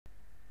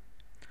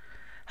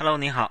Hello，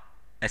 你好。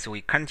As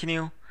we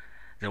continue,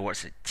 the word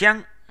is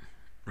Jiang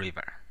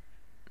River.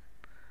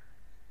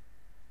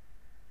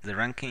 The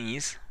ranking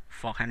is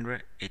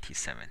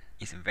 487.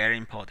 It's very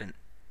important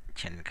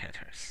Chinese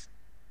characters.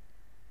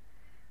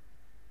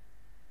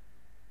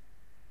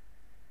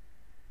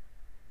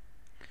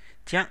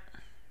 Jiang.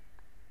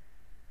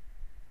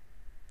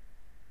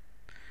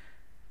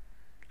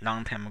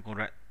 Long time ago,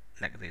 right?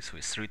 Like this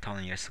way,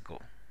 3,000 years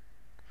ago.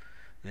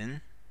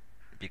 Then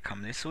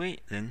become this way,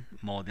 then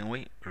modern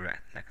way, right?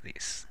 Like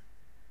this.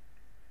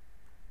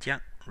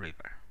 Jiang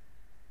River.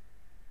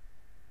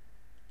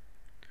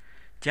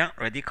 Jiang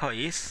radical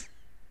is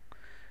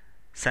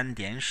三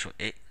点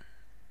水，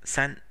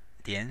三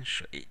点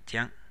水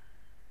江。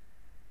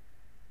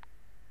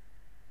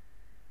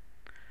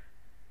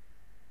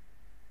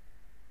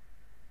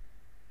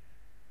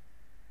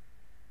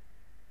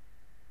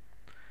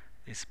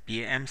This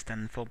BM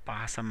stands for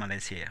Bahasa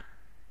Malaysia.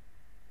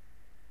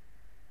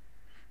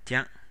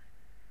 Jiang.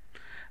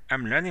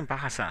 I'm learning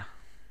Bahasa.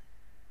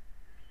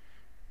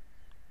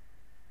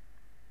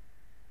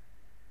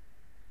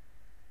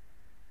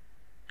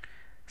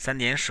 San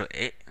Dian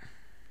Shui.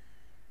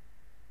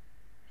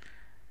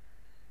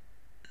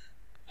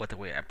 What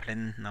we are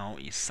planning now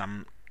is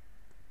some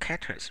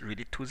characters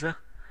related to the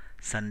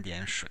San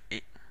Dian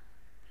Shui.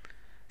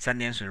 San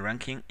Dian Shui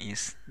ranking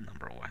is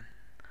number 1.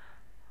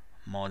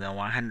 More than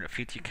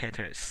 150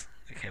 characters.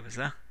 We have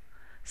the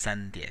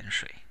San Dian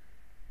Shui.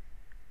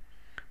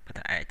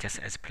 But I just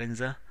explain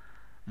the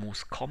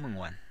most common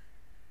one.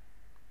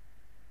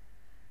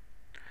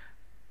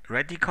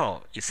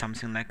 Radical is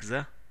something like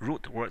the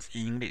root words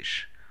in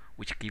English,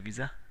 which gives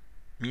the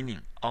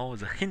meaning or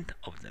the hint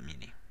of the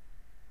meaning.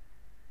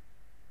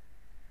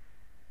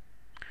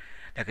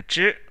 Like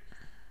之、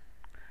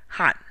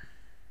汉、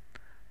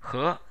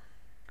河、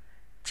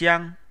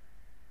江、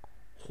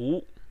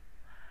湖、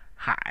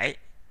海、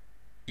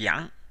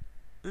洋、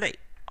类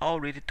all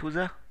related to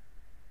the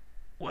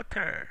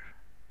water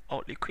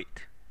or liquid.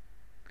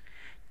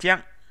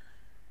 江、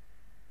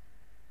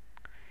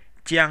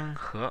江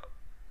河、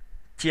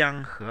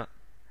江河、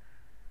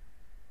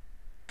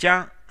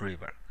江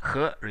river,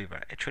 河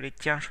river. Actually,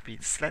 江 should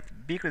be slightly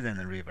bigger than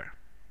the river.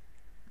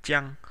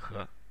 江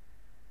河。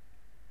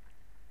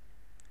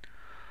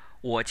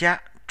我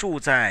家住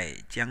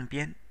在江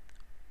边。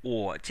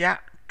我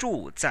家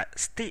住在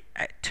stay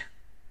at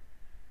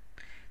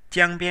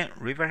江边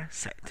river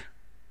side.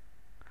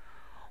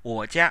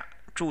 我家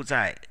住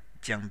在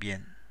江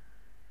边。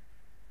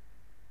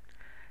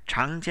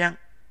长江，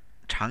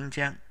长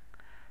江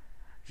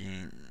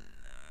in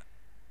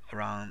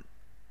around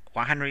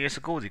 100 years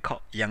ago they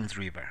called Yangtze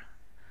River.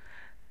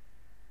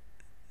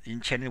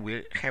 In Chinese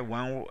we have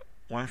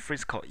one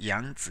phrase called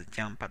扬子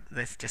江, but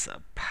that's just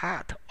a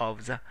part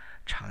of the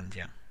长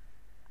江.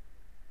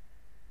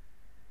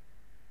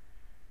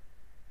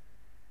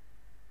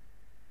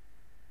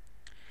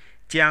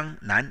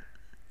 Jiangnan,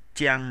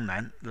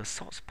 Jiangnan, the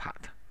south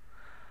part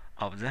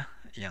of the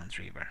Yangtze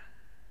River.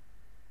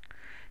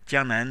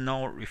 Jiangnan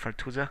now refer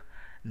to the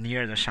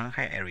near the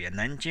Shanghai area,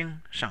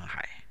 Nanjing,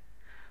 Shanghai.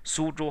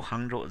 Suzhou,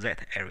 Hangzhou,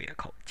 that area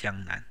called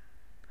Jiangnan.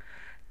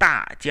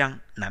 大江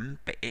南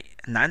北，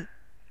南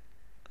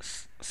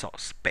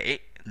south,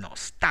 北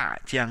north, 大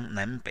江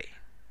南北.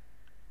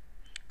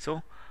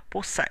 So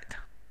both sides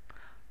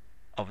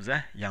of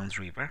the Yangtze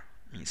River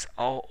means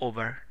all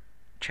over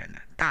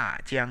China. 大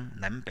江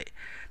南北，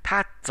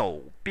他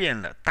走遍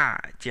了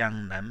大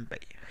江南北。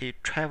He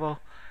traveled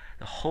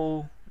the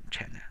whole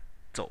China.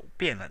 走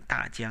遍了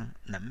大江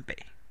南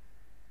北。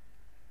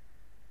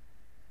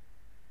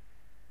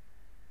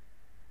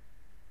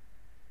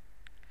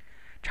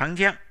长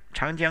江，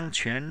长江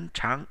全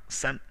长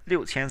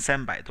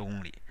6300多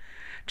公里。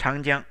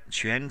长江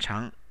全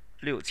长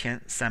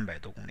6300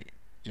多公里。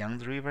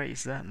Yangtze River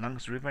is the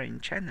longest river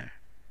in China.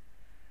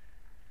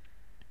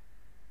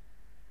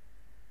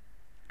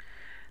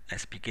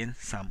 Let's begin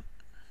some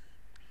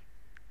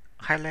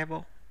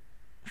high-level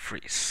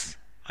phrase.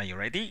 Are you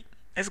ready?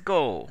 Let's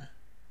go.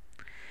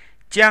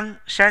 江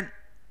山，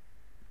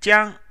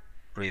江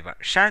river,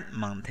 山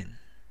mountain.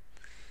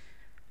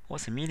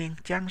 What's the meaning?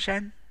 江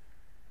山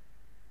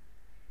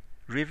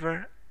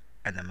river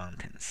and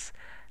mountains.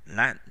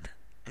 Land,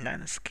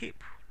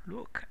 landscape,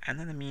 look,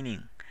 another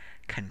meaning.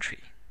 Country,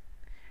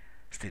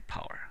 state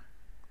power.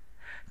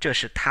 这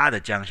是他的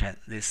江山.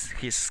 This is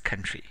his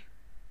country.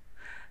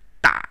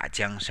 大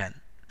江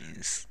山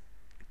means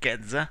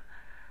get the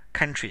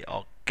country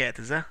or get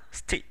the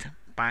state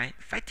by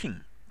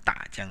fighting.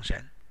 大江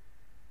山。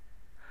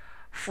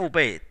父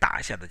辈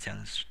打下的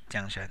江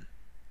山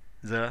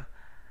the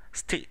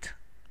state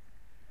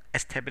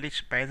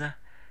established by the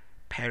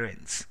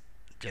parents'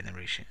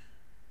 generation.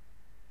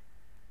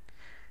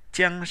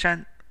 江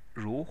山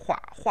如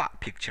画，画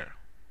picture.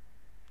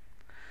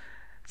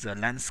 The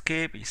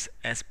landscape is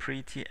as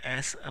pretty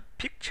as a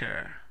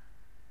picture.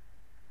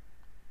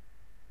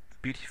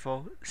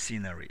 Beautiful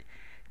scenery.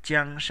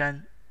 江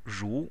山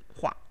如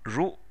画，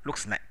如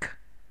looks like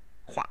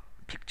画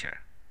picture.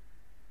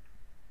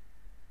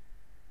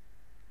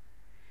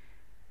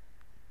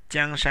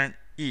 江山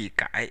易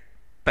改，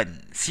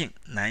本性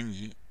难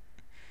移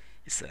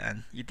is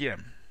an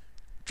idiom.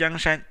 江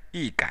山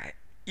易改，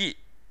易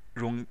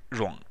容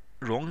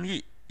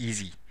易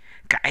easy,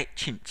 改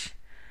change.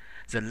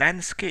 The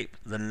landscape,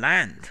 the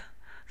land,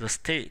 the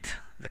state,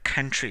 the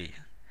country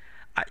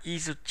are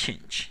easy to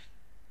change.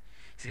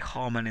 See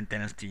how many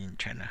dynasties in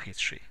China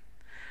history.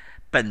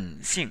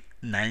 本性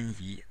难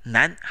移，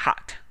难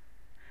hard.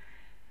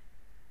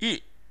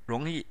 易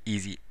容易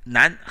easy,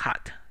 难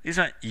hard. This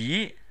one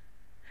移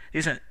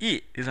This one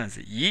易 This one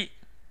是移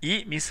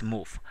means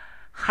move.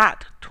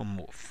 Hard to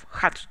move.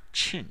 Hard to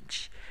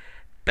change.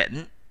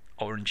 本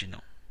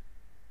original.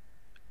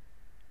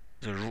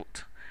 The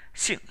root.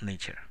 性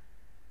nature.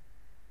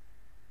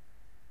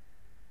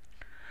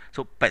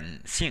 So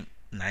本性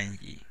难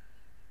移.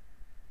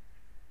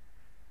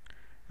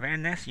 Very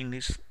nice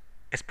English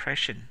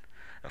expression.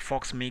 A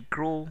fox may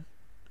grow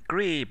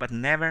gray but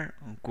never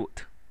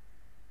good.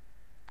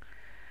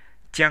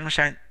 江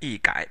山易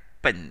改，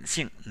本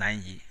性难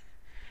移.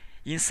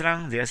 In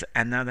slang, there's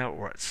another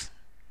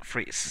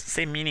phrase,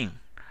 same meaning.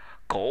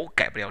 狗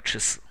改不了吃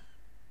屎.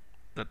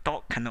 The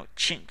dog cannot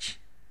change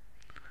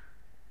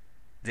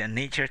their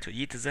nature to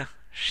eat the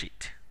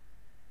shit.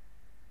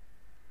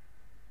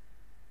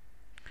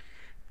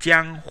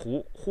 江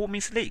湖 Who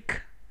means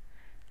lake.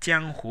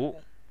 江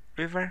湖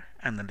river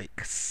and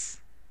lakes.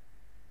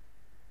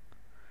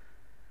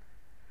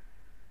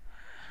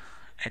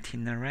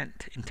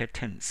 Itinerant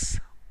entertains,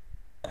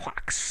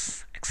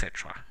 quacks,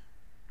 etc.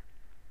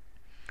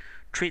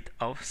 Trait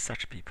of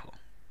such people.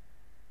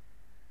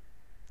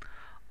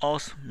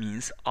 Also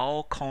means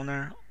all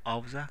corner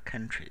of the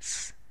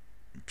countries.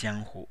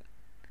 江湖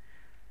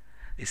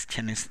is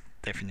Chinese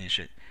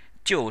definition.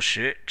 旧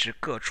时指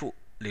各处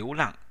流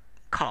浪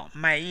靠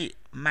卖艺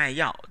卖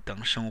药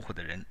等生活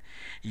的人，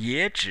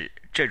也指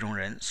这种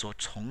人所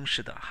从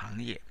事的行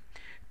业。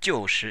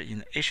旧时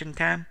in ancient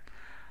time,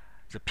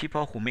 the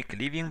people who make a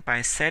living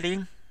by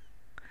selling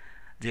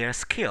their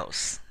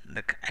skills,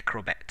 like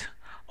acrobat,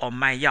 or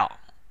卖药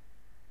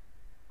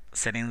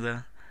selling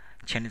the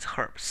Chinese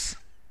herbs.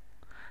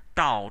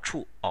 到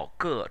处 or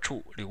各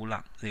处流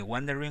浪 they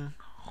wandering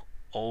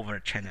over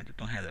China, they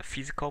don't have a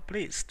physical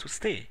place to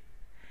stay.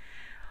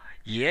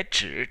 也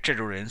指这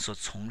种人所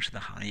从事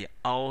的行业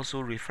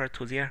also refer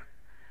to their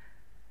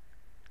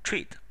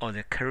trade or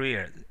their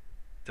career,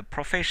 the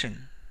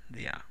profession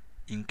they are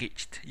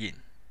engaged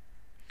in.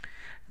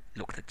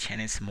 Look at the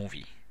Chinese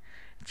movie,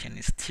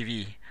 Chinese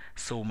TV,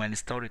 so many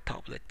story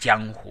top 的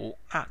江湖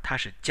啊，他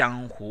是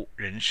江湖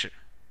人士。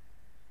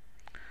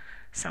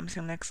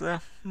Something like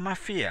the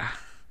mafia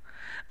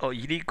or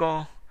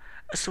illegal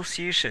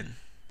association,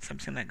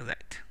 something like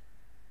that.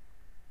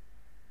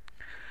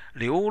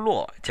 流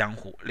落江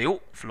湖，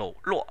流 flow,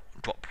 落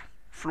drop,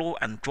 flow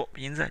and drop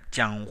in the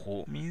江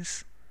湖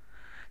means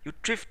you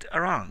drift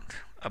around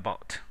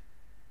about.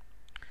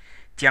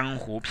 江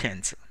湖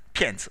骗子，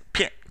骗子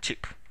骗 cheap,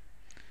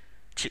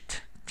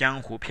 cheat,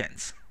 江湖骗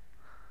子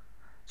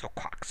so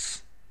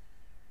quacks.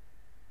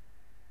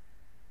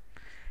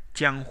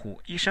 江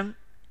湖医生，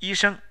医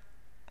生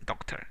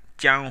doctor,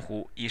 江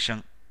湖医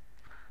生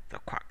the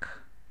quack,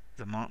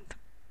 the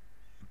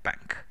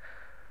mountebank,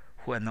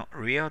 who are not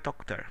real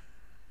doctor,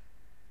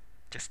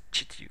 just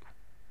cheat you.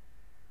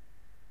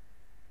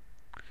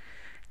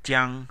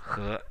 江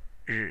河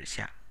日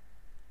下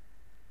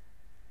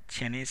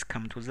Chinese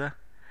come to the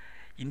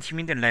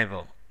intermediate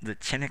level. The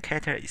Chinese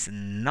character is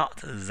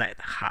not that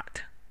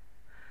hard,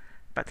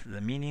 but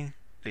the meaning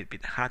a little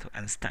bit hard to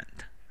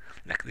understand.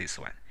 Like this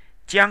one.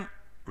 江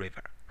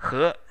river,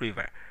 河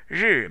river,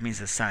 日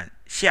means sun,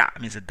 下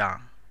means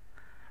down.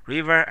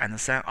 River and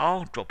sun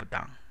all drop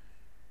down.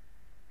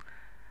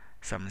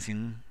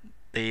 Something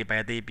day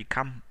by day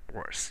become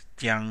worse.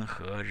 江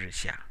河日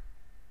下。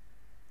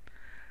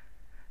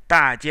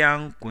大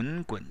江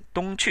滚滚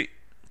东去，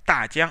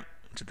大江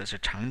指的是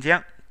长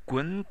江，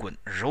滚滚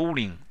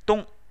rolling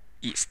东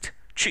east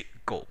去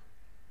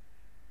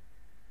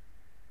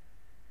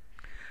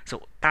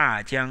go。So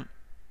大江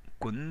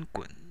滚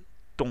滚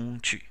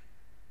东去。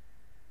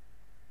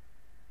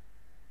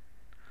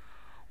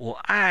我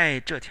爱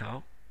这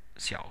条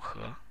小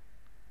河。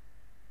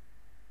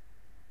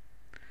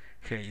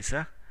Here is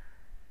a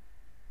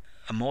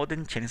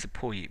modern Chinese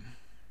poem.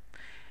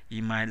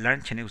 In my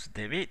Learn Chinese with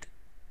David,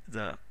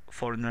 the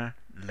Foreigner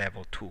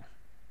Level 2,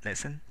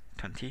 Lesson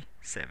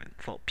 27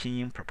 for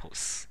pinyin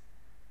purpose.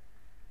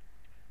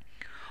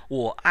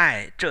 我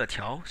爱这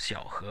条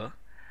小河，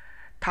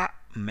它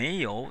没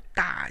有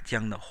大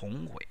江的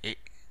宏伟，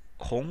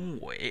宏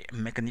伟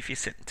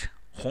magnificent，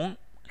 宏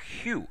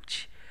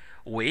huge，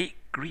 伟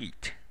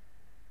great，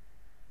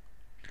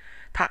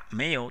 它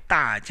没有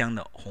大江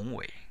的宏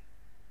伟，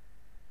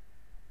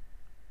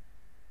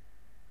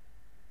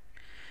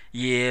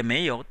也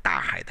没有大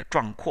海的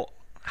壮阔，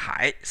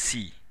海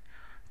sea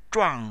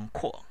壮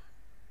阔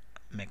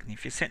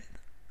magnificent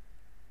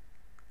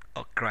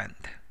or grand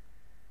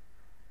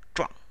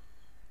壮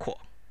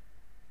阔，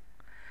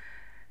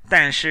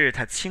但是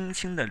它轻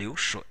轻的流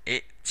水，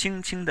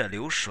轻轻的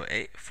流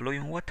水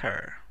flowing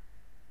water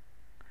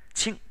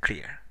轻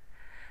clear，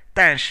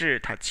但是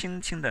它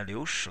轻轻的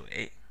流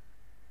水，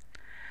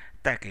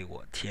带给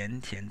我甜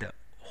甜的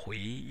回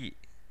忆。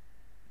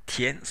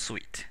甜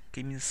sweet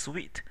give me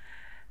sweet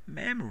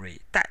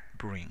memory that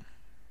bring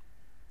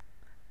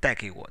带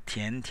给我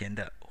甜甜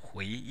的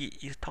回忆。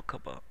Is talk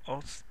about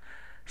a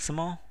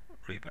small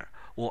river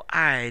我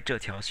爱这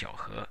条小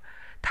河，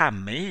它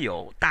没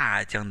有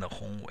大江的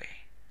宏伟，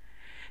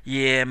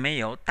也没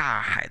有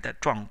大海的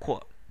壮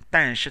阔，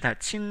但是它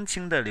轻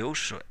轻的流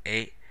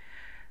水，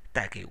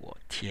带给我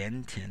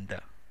甜甜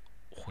的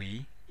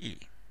回忆。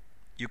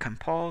You can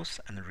pause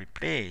and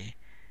replay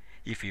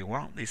if you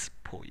want this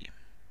poem.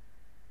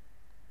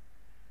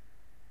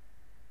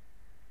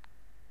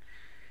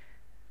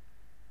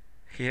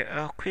 Here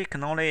a quick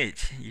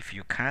knowledge. If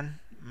you can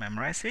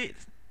memorize it,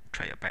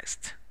 try your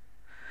best.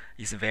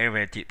 It's very,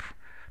 very deep.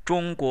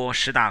 中国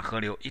10大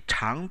河流以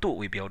长度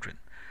为标准。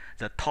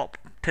The top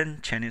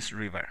 10 Chinese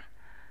river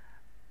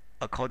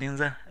according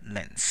the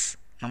length.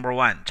 Number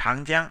 1,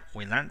 长江，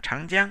蔚蓝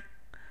长江。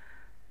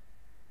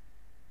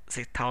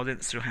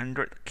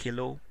6,300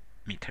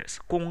 kilometers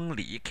公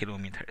里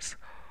kilometers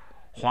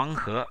黄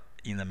河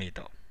in the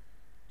middle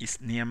is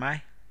near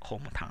my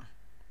hometown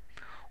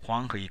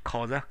黄河 is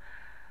called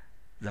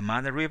the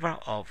mother river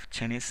of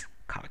Chinese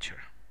culture.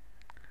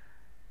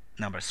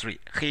 Number 3,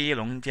 黑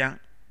龙江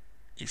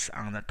is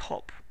on the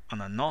top on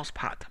the north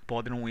part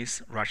bordering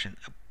with Russian.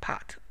 A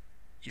part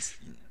is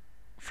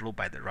flowed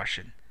by the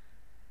Russian.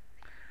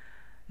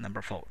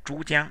 Number 4,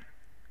 珠江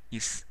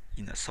is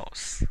in the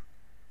south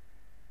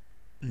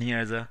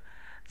near the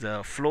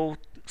flow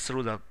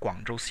through the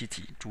Guangzhou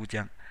city 珠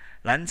江。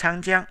澜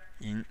沧江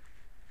in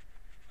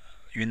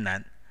云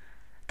南，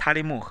塔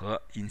里木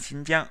河 in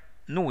新疆，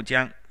怒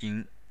江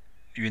in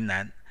云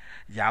南，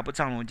雅布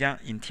藏路江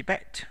in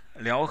Tibet，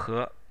 辽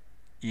河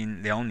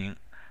in 辽宁，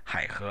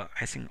海河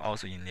I think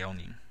also in 辽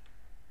宁。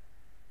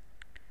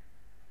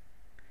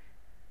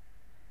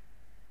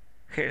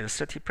Here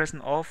is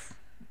 30% off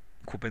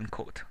coupon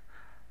code.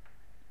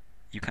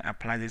 You can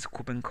apply this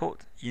coupon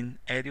code in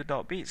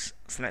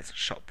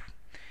edu.biz/shop.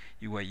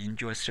 You will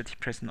enjoy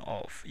 30%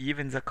 off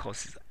even the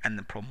courses and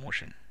the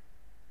promotion.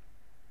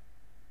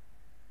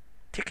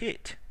 Take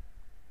it.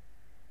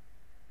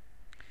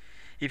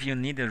 If you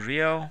need a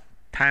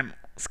real-time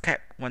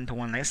Skype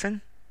one-to-one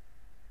lesson,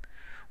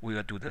 we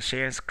will do the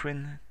share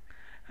screen,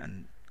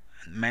 and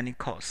many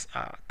courses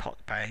are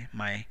taught by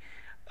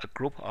a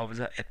group of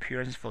the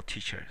experienced for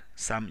teachers.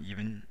 Some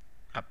even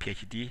a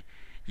PhD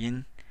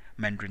in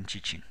Mandarin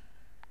teaching.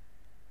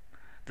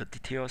 The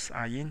details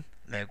are in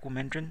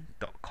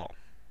LEGOOMandarin.com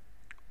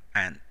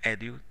and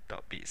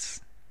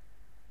edu.biz.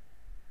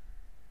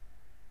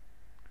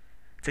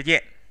 再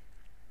见。